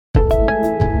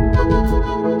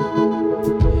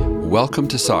Welcome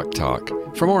to Sock Talk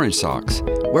from Orange Socks,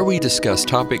 where we discuss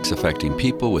topics affecting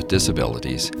people with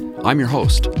disabilities. I'm your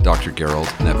host, Dr. Gerald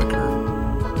Nebeker.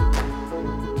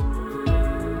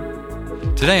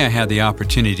 Today I had the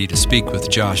opportunity to speak with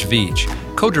Josh Veach,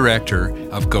 co-director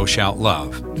of Go Shout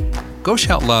Love. Go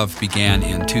Shout Love began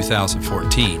in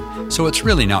 2014, so it's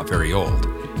really not very old.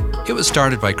 It was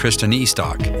started by Kristen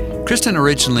Estock. Kristen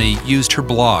originally used her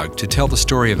blog to tell the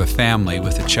story of a family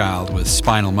with a child with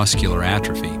spinal muscular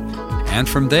atrophy. And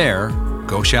from there,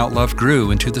 Go Shout Love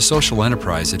grew into the social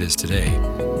enterprise it is today.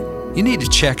 You need to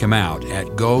check him out at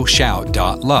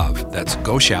goshout.love. That's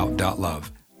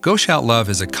goshout.love. Go Shout Love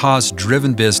is a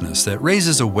cause-driven business that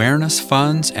raises awareness,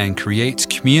 funds, and creates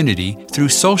community through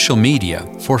social media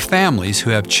for families who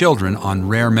have children on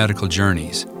rare medical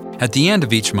journeys. At the end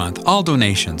of each month, all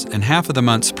donations and half of the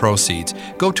month's proceeds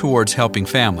go towards helping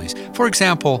families. For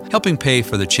example, helping pay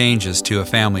for the changes to a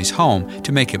family's home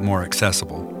to make it more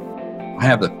accessible. I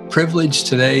have the privilege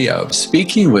today of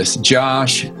speaking with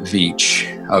Josh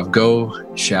Veach of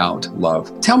Go Shout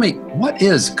Love. Tell me, what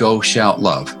is Go Shout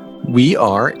Love? We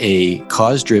are a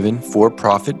cause-driven,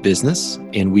 for-profit business,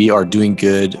 and we are doing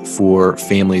good for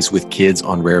families with kids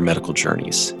on rare medical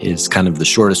journeys. It's kind of the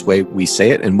shortest way we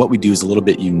say it, and what we do is a little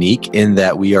bit unique in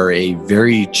that we are a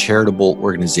very charitable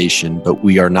organization, but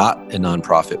we are not a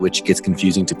nonprofit, which gets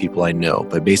confusing to people I know.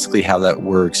 But basically how that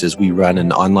works is we run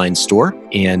an online store,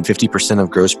 and 50%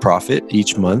 of gross profit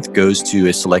each month goes to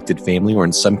a selected family, or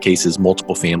in some cases,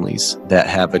 multiple families that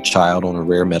have a child on a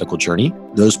rare medical journey.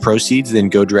 Those proceeds then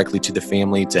go directly to the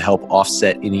family to help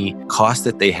offset any cost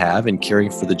that they have in caring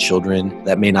for the children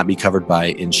that may not be covered by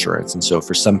insurance. And so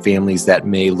for some families, that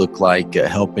may look like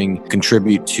helping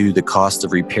contribute to the cost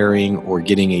of repairing or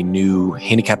getting a new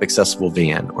handicap accessible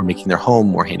van or making their home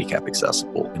more handicap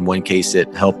accessible. In one case,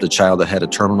 it helped a child that had a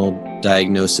terminal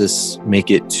diagnosis make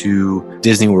it to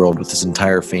Disney World with his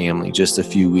entire family just a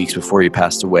few weeks before he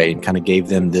passed away, and kind of gave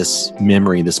them this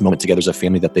memory, this moment together as a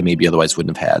family that they maybe otherwise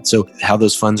wouldn't have had. So how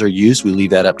those funds are used, we leave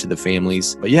that up to the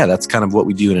families. But yeah, that's kind of what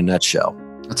we do in a nutshell.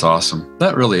 That's awesome.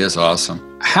 That really is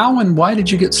awesome. How and why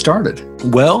did you get started?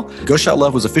 Well, Go Shout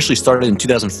Love was officially started in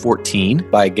 2014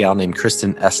 by a gal named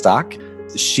Kristen Estock.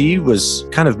 She was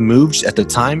kind of moved at the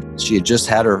time. She had just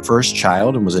had her first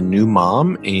child and was a new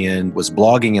mom and was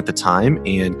blogging at the time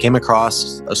and came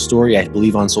across a story, I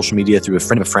believe, on social media through a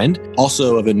friend of a friend,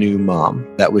 also of a new mom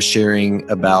that was sharing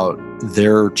about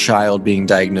their child being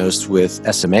diagnosed with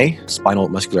SMA, spinal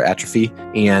muscular atrophy.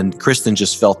 And Kristen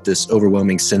just felt this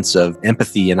overwhelming sense of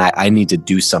empathy, and I need to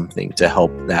do something to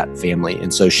help that family.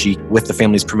 And so she, with the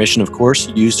family's permission, of course,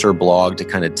 used her blog to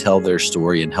kind of tell their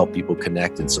story and help people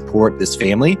connect and support this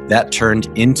family. That turned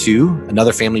into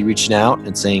another family reaching out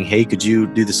and saying, hey, could you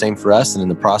do the same for us? And in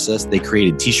the process, they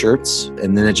created t-shirts,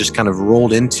 and then it just kind of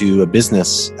rolled into a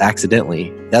business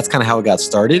accidentally. That's kind of how it got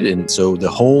started. And so the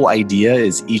whole idea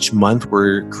is each month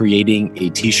we're creating a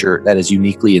t-shirt that is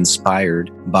uniquely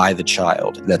inspired by the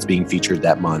child that's being featured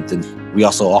that month. And we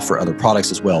also offer other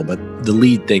products as well, but the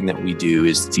lead thing that we do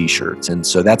is t-shirts. And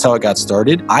so that's how it got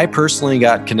started. I personally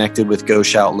got connected with Go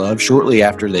Shout Love shortly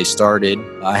after they started.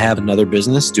 I have another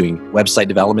business doing website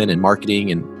development and marketing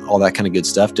and all that kind of good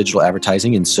stuff, digital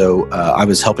advertising. And so I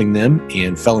was helping them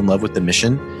and fell in love with the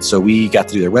mission. So we got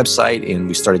to do their website and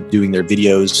we started doing their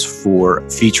videos for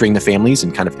featuring the families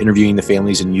and kind of interviewing the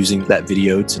families and using that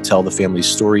video to tell the family's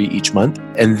story each month.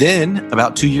 And then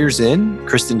about 2 years in,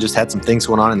 Kristen just had some things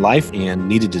going on in life and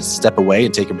needed to step away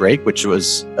and take a break, which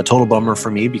was a total bummer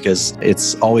for me because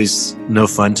it's always no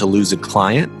fun to lose a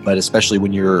client, but especially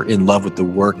when you're in love with the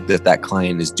work that that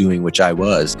client is doing, which I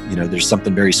was. You know, there's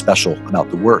something very special about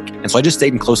the work. And so I just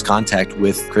stayed in close contact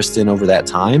with Kristen over that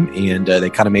time, and they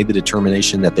kind of made the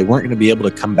determination that they weren't going to be able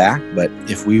to come back, but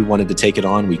if we wanted to take it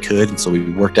on, we could. And so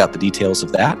we worked out the details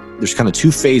of that. There's kind of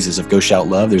two phases of Go Shout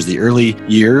Love. There's the early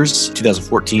years,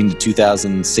 2014 to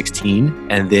 2016,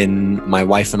 and then my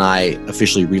wife and I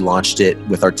officially relaunched it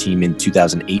with our team in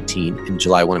 2018, in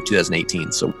July 1 of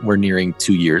 2018. So we're nearing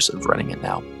 2 years of running it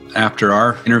now. After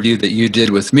our interview that you did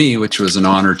with me, which was an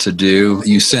honor to do,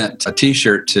 you sent a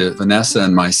t-shirt to Vanessa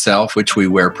and myself, which we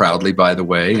wear proudly, by the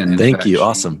way. And thank you.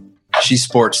 Awesome. She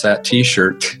sports that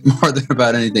t-shirt more than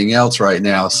about anything else right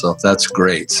now. So that's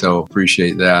great. So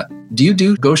appreciate that. Do you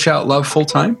do Go Shout Love full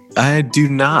time? I do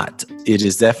not. It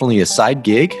is definitely a side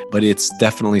gig, but it's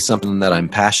definitely something that I'm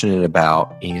passionate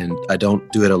about, and I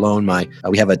don't do it alone.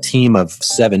 We have a team of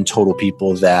 7 total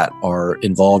people that are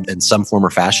involved in some form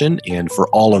or fashion, and for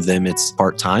all of them, it's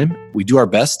part-time. We do our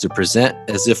best to present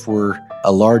as if we're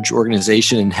a large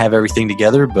organization and have everything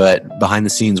together, but behind the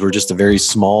scenes, we're just a very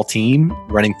small team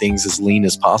running things as lean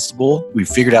as possible. We've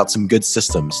figured out some good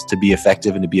systems to be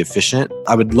effective and to be efficient.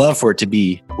 I would love for it to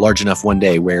be large enough one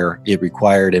day where it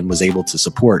required and was able to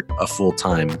support a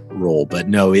full-time role. But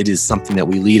no, it is something that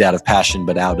we lead out of passion,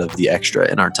 but out of the extra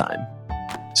in our time.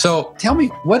 So tell me,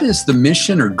 what is the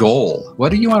mission or goal? What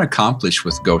do you want to accomplish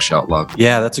with Go Shout Love?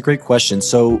 Yeah, that's a great question.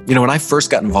 So, when I first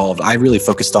got involved, I really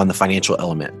focused on the financial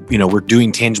element. We're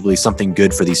doing tangibly something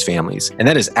good for these families. And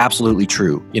that is absolutely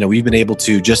true. We've been able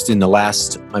to, just in the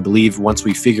last, I believe, once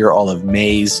we figure all of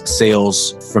May's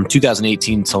sales from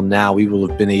 2018 till now, we will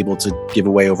have been able to give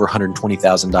away over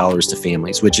 $120,000 to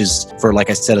families, which is, for, like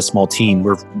I said, a small team.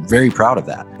 We're very proud of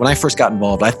that. When I first got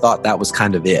involved, I thought that was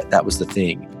kind of it. That was the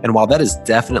thing. And while that is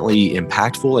definitely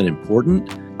impactful and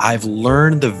important, I've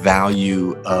learned the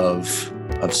value of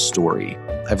story.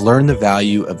 I've learned the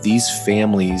value of these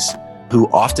families who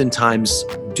oftentimes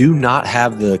do not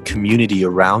have the community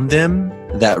around them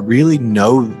that really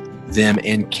know them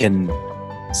and can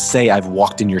say, I've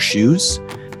walked in your shoes.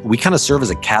 We kind of serve as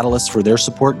a catalyst for their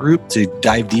support group to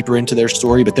dive deeper into their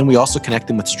story, but then we also connect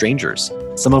them with strangers,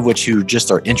 some of which who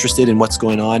just are interested in what's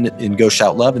going on in Go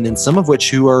Shout Love, and then some of which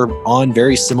who are on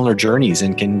very similar journeys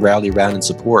and can rally around and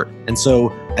support. And so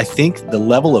I think the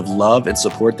level of love and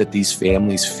support that these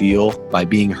families feel by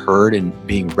being heard and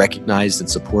being recognized and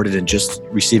supported and just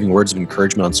receiving words of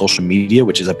encouragement on social media,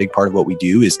 which is a big part of what we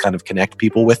do, is kind of connect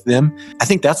people with them. I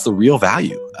think that's the real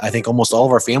value. I think almost all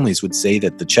of our families would say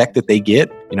that the check that they get,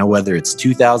 whether it's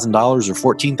 $2,000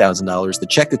 or $14,000, the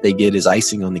check that they get is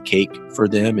icing on the cake for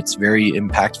them. It's very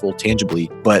impactful tangibly,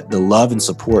 but the love and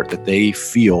support that they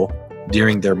feel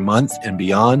during their month and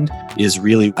beyond is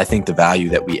really, I think, the value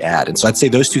that we add. And so I'd say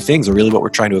those two things are really what we're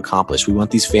trying to accomplish. We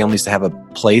want these families to have a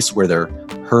place where they're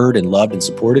heard and loved and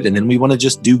supported. And then we want to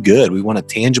just do good. We want to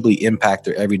tangibly impact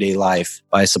their everyday life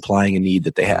by supplying a need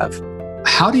that they have.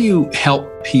 How do you help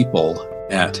people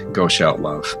at Go Shout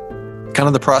Love? Kind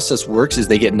of the process works is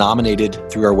they get nominated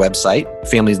through our website.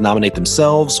 Families nominate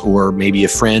themselves, or maybe a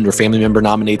friend or family member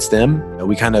nominates them.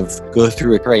 We kind of go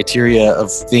through a criteria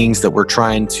of things that we're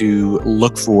trying to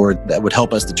look for that would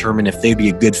help us determine if they'd be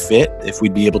a good fit, if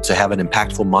we'd be able to have an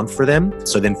impactful month for them.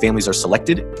 So then families are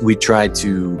selected. We try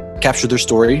to capture their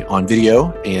story on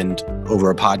video and over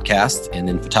a podcast and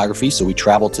then photography. So we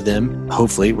travel to them.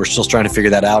 Hopefully, we're still trying to figure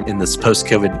that out in this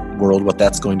post-COVID world, what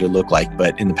that's going to look like.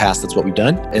 But in the past, that's what we've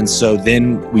done. And so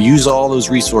then we use all those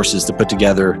resources to put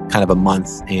together kind of a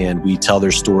month, and we tell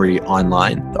their story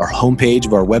online. Our homepage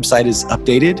of our website is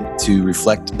updated to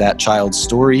reflect that child's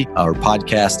story. Our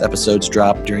podcast episodes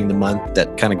drop during the month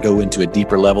that kind of go into a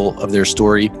deeper level of their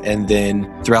story. And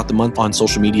then throughout the month on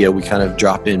social media, we kind of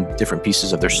drop in different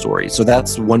pieces of their story. So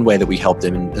that's one way that we help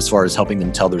them as far as helping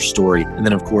them tell their story. And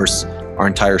then, of course, our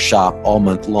entire shop all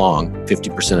month long,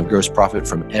 50% of gross profit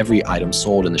from every item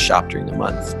sold in the shop during the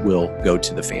month will go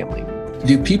to the family.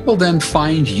 Do people then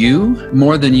find you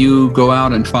more than you go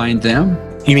out and find them?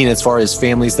 You mean as far as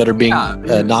families that are being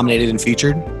nominated and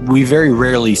featured? We very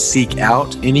rarely seek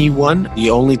out anyone.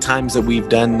 The only times that we've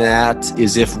done that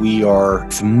is if we are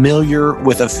familiar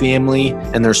with a family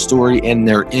and their story and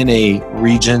they're in a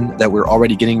region that we're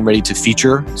already getting ready to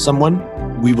feature someone.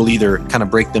 We will either kind of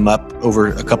break them up over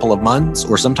a couple of months,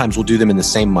 or sometimes we'll do them in the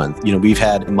same month. We've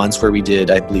had months where we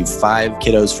did, I believe, 5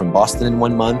 kiddos from Boston in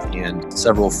one month and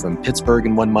several from Pittsburgh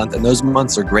in one month. And those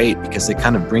months are great because it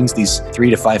kind of brings these 3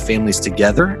 to 5 families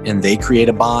together and they create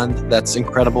a bond that's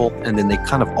incredible. And then they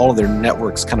kind of, all of their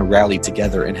networks kind of rally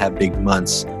together and have big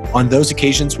months. On those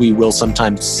occasions, we will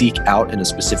sometimes seek out in a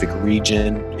specific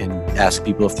region and ask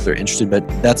people if they're interested, but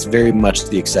that's very much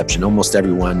the exception. Almost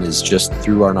everyone is just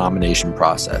through our nomination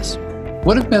process.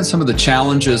 What have been some of the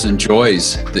challenges and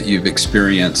joys that you've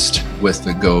experienced with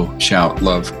the Go Shout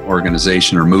Love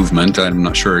organization or movement? I'm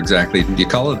not sure exactly. Do you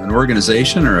call it an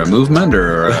organization or a movement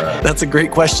or That's a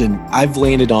great question. I've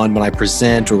landed on when I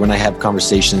present or when I have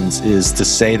conversations is to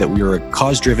say that we are a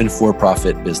cause-driven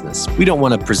for-profit business. We don't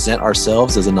want to present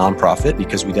ourselves as a nonprofit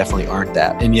because we definitely aren't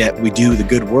that. And yet we do the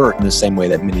good work in the same way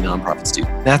that many nonprofits do.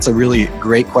 That's a really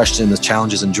great question, the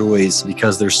challenges and joys,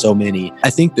 because there's so many. I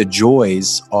think the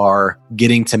joys are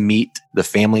getting to meet the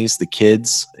families, the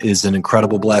kids, is an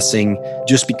incredible blessing.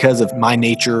 Just because of my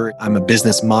nature, I'm a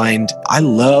business mind. I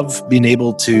love being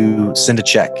able to send a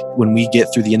check when we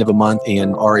get through the end of a month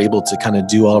and are able to kind of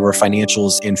do all of our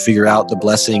financials and figure out the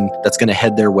blessing that's going to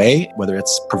head their way, whether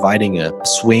it's providing a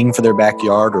swing for their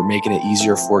backyard or making it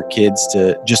easier for kids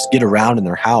to just get around in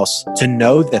their house. To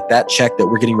know that that check that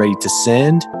we're getting ready to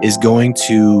send is going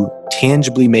to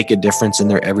tangibly make a difference in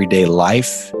their everyday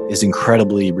life is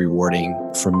incredibly rewarding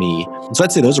for me. And so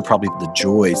I'd say those are probably the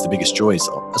joys, the biggest joys.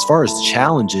 As far as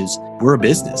challenges, we're a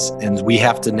business and we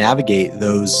have to navigate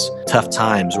those tough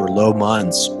times or low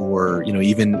months, or,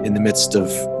 even in the midst of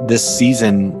this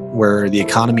season where the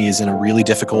economy is in a really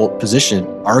difficult position.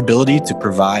 Our ability to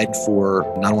provide for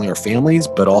not only our families,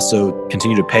 but also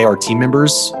continue to pay our team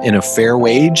members in a fair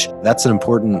wage, that's an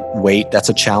important weight. That's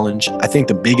a challenge. I think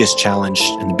the biggest challenge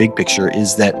in the big picture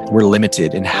is that we're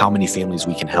limited in how many families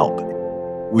we can help.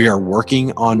 We are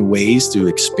working on ways to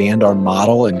expand our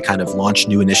model and kind of launch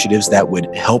new initiatives that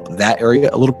would help that area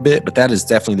a little bit. But that is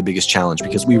definitely the biggest challenge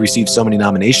because we receive so many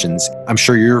nominations. I'm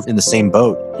sure you're in the same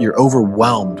boat. You're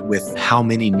overwhelmed with how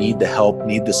many need the help,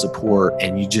 need the support,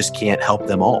 and you just can't help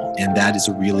them all. And that is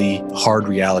a really hard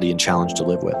reality and challenge to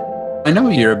live with. I know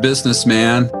you're a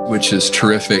businessman, which is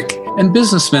terrific. And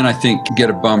businessmen, I think, get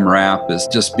a bum rap as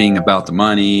just being about the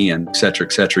money and et cetera,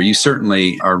 et cetera. You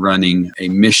certainly are running a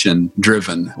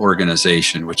mission-driven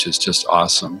organization, which is just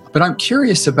awesome. But I'm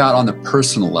curious about on the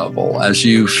personal level, as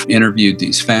you've interviewed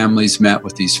these families, met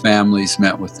with these families,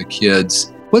 met with the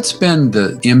kids, what's been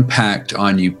the impact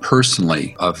on you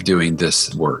personally of doing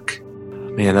this work?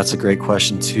 Man, that's a great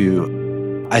question,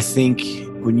 too. I think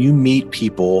when you meet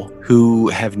people who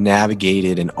have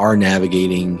navigated and are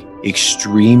navigating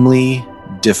extremely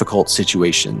difficult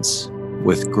situations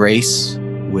with grace,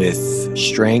 with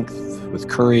strength, with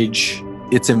courage,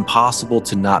 it's impossible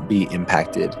to not be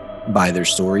impacted by their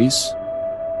stories.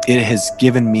 It has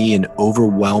given me an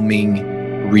overwhelming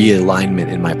realignment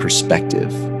in my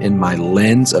perspective, in my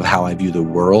lens of how I view the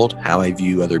world, how I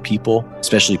view other people,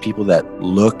 especially people that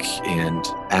look and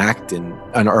act and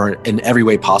are in every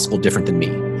way possible different than me.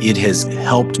 It has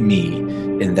helped me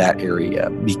in that area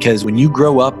because when you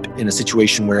grow up in a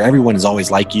situation where everyone is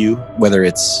always like you, whether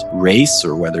it's race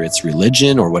or whether it's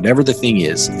religion or whatever the thing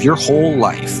is, if your whole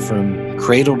life from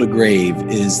cradle to grave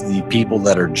is the people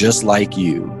that are just like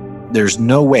you, there's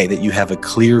no way that you have a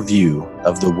clear view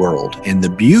of the world and the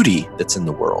beauty that's in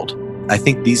the world. I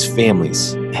think these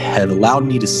families have allowed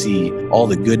me to see all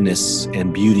the goodness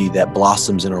and beauty that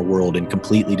blossoms in our world in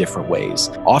completely different ways,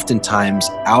 oftentimes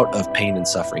out of pain and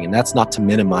suffering. And that's not to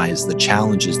minimize the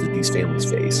challenges that these families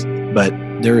face, but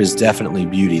there is definitely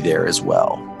beauty there as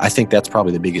well. I think that's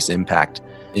probably the biggest impact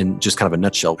in just kind of a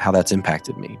nutshell, how that's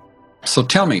impacted me. So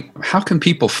tell me, how can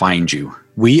people find you?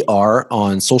 We are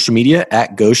on social media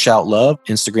at Go Shout Love.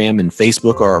 Instagram and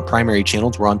Facebook are our primary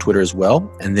channels. We're on Twitter as well.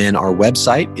 And then our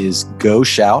website is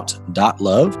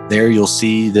goshout.love. There you'll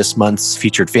see this month's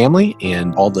featured family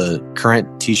and all the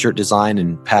current t-shirt design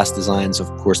and past designs, of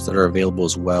course, that are available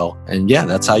as well. And yeah,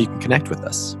 that's how you can connect with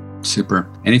us. Super.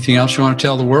 Anything else you want to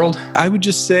tell the world? I would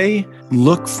just say,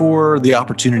 look for the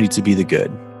opportunity to be the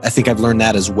good. I think I've learned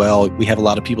that as well. We have a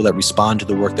lot of people that respond to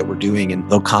the work that we're doing and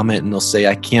they'll comment and they'll say,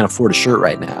 I can't afford a shirt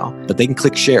right now, but they can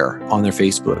click share on their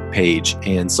Facebook page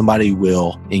and somebody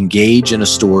will engage in a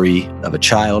story of a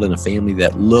child and a family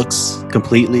that looks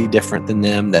completely different than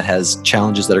them, that has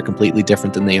challenges that are completely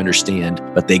different than they understand,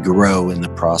 but they grow in the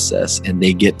process and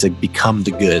they get to become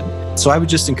the good. So I would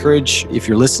just encourage, if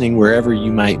you're listening, wherever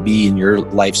you might be in your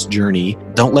life's journey,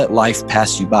 don't let life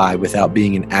pass you by without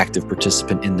being an active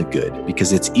participant in the good,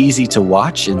 because it's easy to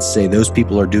watch and say those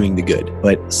people are doing the good.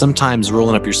 But sometimes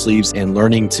rolling up your sleeves and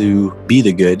learning to be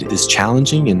the good is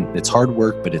challenging and it's hard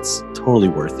work, but it's totally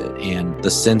worth it. And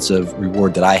the sense of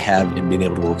reward that I have in being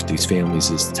able to work with these families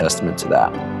is a testament to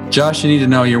that. Josh, you need to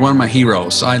know you're one of my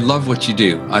heroes. I love what you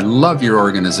do. I love your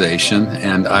organization,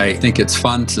 and I think it's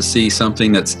fun to see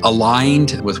something that's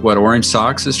aligned with what Orange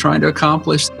Socks is trying to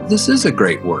accomplish. This is a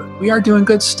great work. We are doing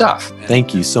good stuff.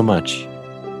 Thank you so much.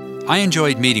 I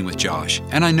enjoyed meeting with Josh,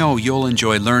 and I know you'll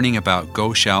enjoy learning about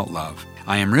Go Shout Love.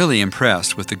 I am really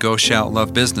impressed with the Go Shout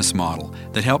Love business model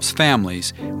that helps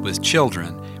families with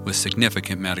children with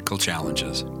significant medical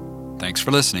challenges. Thanks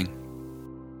for listening.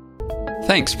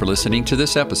 Thanks for listening to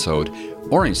this episode.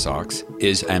 Orange Socks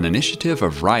is an initiative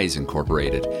of Rise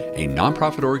Incorporated, a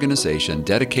nonprofit organization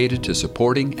dedicated to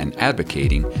supporting and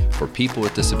advocating for people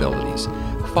with disabilities.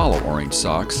 Follow Orange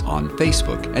Socks on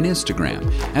Facebook and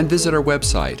Instagram, and visit our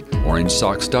website,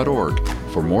 orangesocks.org,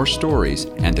 for more stories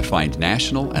and to find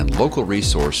national and local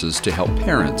resources to help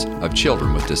parents of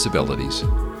children with disabilities.